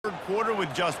quarter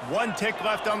with just 1 tick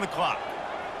left on the clock.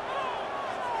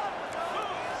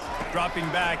 Dropping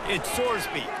back, it's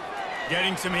Sorsby.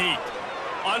 Getting some heat.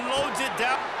 Unloads it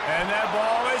down, and that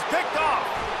ball is picked off.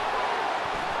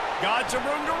 Got some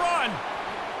room to run.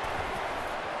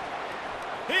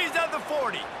 He's at the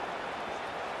 40.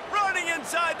 Running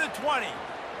inside the 20.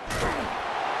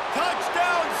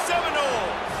 Touchdown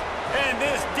Seminoles! And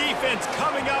this defense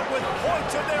coming up with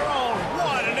points of their own.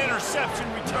 What an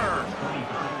interception return.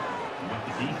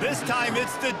 This time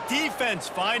it's the defense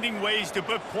finding ways to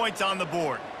put points on the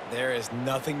board. There is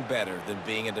nothing better than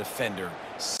being a defender,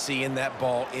 seeing that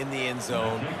ball in the end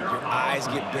zone, your eyes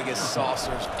get big as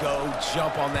saucers, go,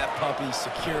 jump on that puppy,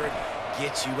 secure it,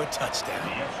 get you a touchdown.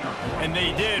 And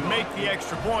they did make the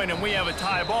extra point, and we have a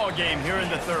tie ball game here in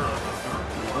the third.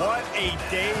 What a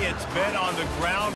day it's been on the ground.